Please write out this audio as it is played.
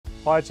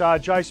Hi, it's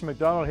Jason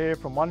McDonald here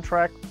from One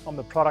Track. I'm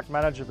the product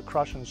manager for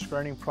crush and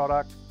screening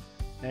product,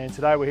 and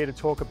today we're here to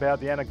talk about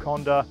the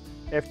Anaconda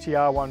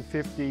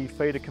FTR150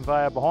 feeder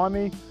conveyor behind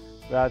me.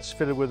 That's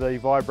fitted with a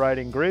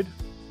vibrating grid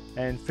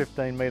and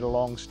 15-metre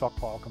long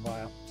stockpile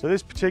conveyor. So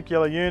this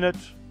particular unit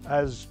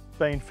has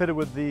been fitted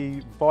with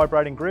the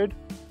vibrating grid,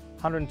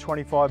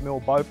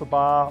 125mm BOFA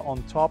bar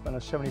on top and a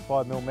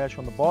 75mm mesh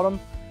on the bottom.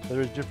 There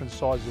is different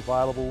sizes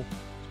available,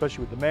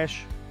 especially with the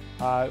mesh.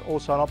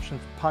 Also an option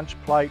for punch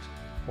plate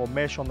or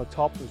mesh on the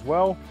top as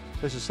well.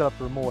 This is set up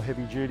for a more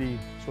heavy duty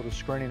sort of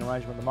screening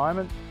arrangement at the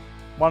moment.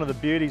 One of the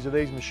beauties of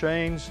these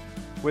machines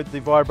with the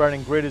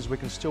vibrating grid is we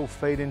can still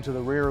feed into the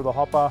rear of the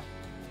hopper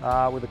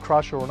with a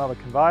crusher or another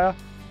conveyor,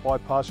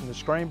 bypassing the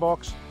screen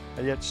box,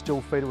 and yet still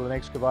feed it with an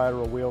excavator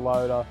or wheel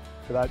loader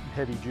for that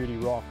heavy duty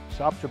rock.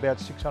 So up to about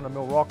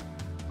 600mm rock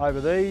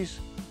over these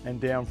and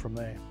down from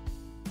there.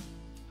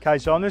 Okay,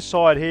 so on this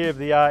side here of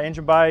the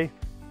engine bay,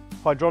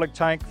 hydraulic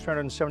tank,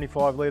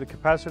 375 litre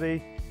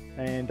capacity,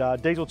 and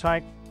diesel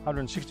tank,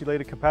 160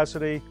 litre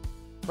capacity.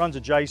 Runs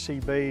a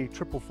JCB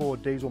 444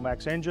 diesel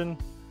max engine,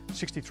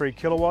 63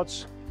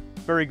 kilowatts.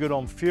 Very good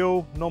on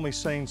fuel, normally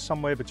seen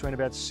somewhere between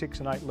about 6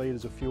 and 8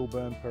 litres of fuel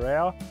burn per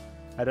hour,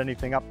 at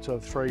anything up to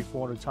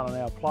 300-400 tonne an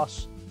hour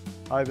plus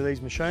over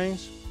these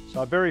machines.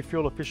 So a very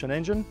fuel efficient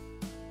engine,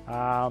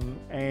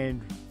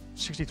 and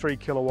 63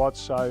 kilowatts,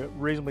 so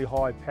reasonably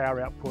high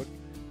power output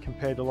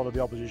compared to a lot of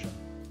the opposition.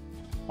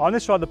 On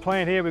this side of the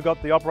plant here, we've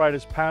got the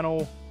operator's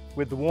panel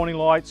with the warning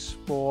lights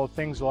for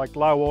things like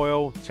low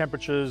oil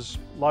temperatures,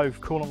 low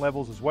coolant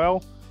levels as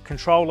well.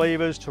 Control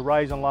levers to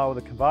raise and lower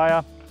the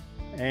conveyor,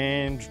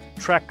 and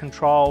track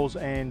controls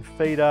and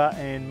feeder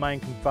and main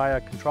conveyor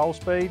control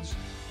speeds.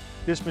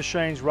 This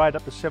machine's rated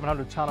up to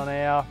 700 tonne an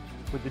hour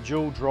with the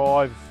dual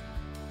drive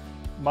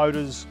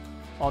motors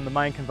on the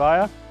main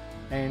conveyor,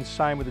 and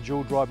same with the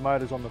dual drive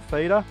motors on the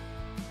feeder.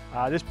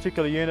 This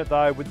particular unit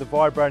though, with the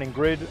vibrating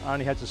grid,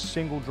 only has a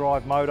single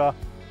drive motor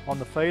on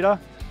the feeder,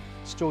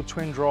 still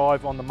twin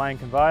drive on the main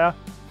conveyor,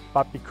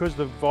 but because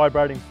the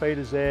vibrating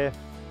feeder's there, the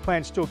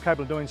plant's still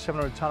capable of doing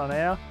 700 tonne an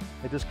hour.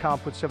 It just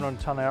can't put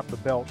 700 tonne an hour up the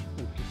belt.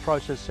 It can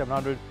process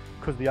 700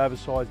 because of the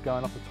oversize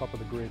going up the top of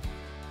the grid.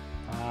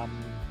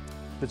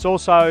 There's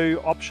also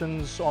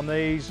options on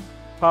these,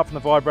 apart from the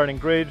vibrating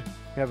grid,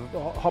 you have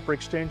hopper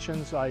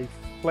extensions, a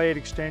flared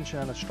extension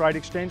and a straight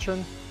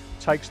extension.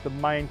 Takes the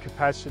main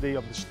capacity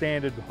of the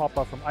standard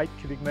hopper from 8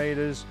 cubic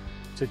metres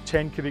to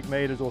 10 cubic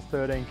metres or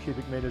 13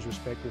 cubic metres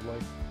respectively.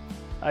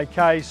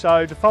 Okay,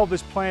 so to fold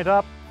this plant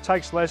up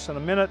takes less than a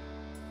minute.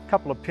 A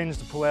couple of pins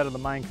to pull out of the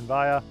main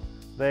conveyor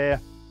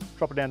there,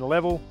 drop it down to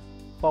level,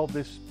 fold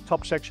this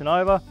top section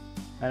over,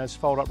 and it's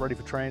folded up ready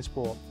for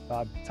transport.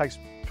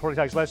 Probably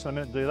takes less than a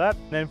minute to do that.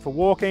 And then for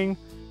walking,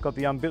 got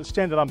the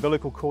standard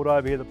umbilical cord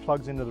over here that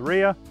plugs into the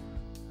rear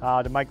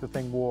to make the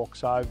thing walk.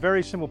 So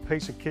very simple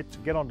piece of kit to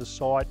get onto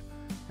site.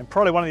 And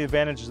probably one of the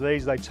advantages of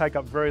these, they take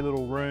up very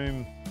little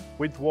room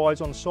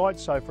width-wise on site.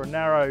 So for a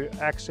narrow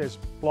access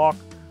block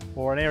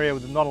or an area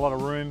with not a lot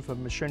of room for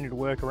machinery to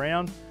work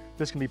around,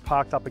 this can be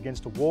parked up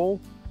against a wall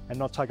and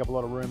not take up a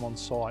lot of room on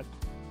site.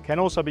 Can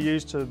also be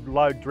used to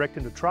load direct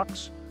into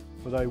trucks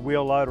with a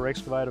wheel load or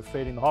excavator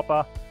feeding the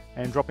hopper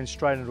and dropping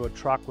straight into a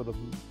truck with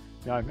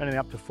anything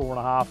up to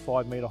 4.5,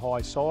 5 metre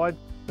high side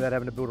without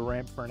having to build a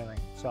ramp for anything.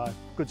 So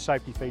good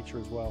safety feature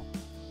as well.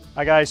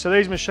 Okay, so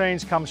these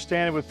machines come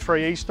standard with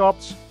 3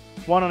 E-stops,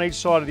 one on each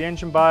side of the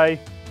engine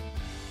bay,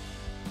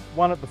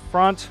 one at the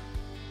front,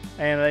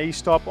 and an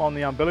E-stop on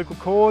the umbilical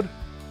cord.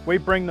 We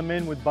bring them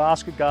in with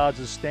basket guards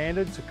as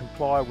standard to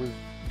comply with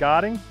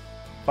guarding,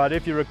 but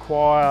if you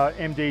require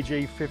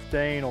MDG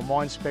 15 or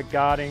mine spec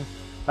guarding,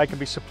 they can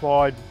be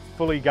supplied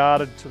fully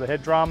guarded to the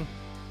head drum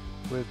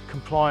with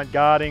compliant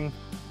guarding.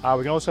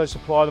 We can also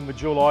supply them with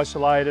dual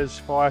isolators,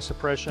 fire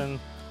suppression,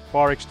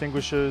 fire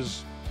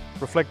extinguishers,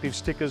 reflective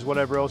stickers,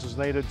 whatever else is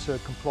needed to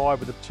comply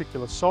with a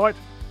particular site.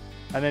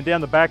 And then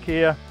down the back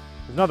here,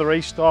 there's another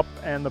E-stop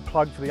and the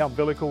plug for the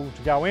umbilical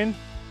to go in.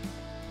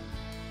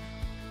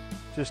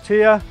 Just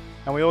here,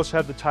 and we also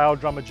have the tail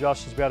drum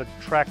adjusters to be able to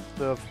track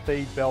the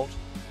feed belt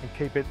and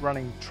keep it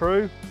running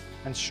true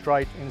and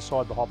straight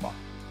inside the hopper.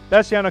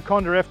 That's the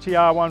Anaconda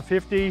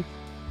FTR150.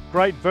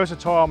 Great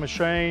versatile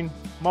machine,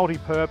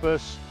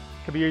 multi-purpose,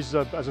 can be used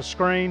as a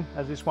screen,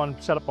 as this one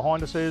set up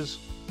behind us is,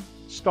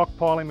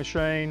 stockpiling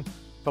machine,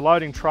 for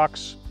loading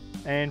trucks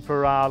and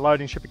for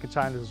loading shipping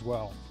containers as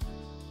well.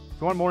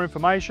 If you want more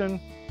information,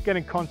 get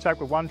in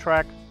contact with One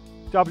Track,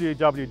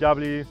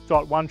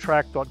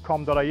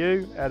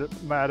 www.onetrack.com.au at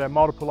our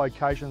multiple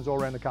locations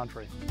all around the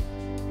country.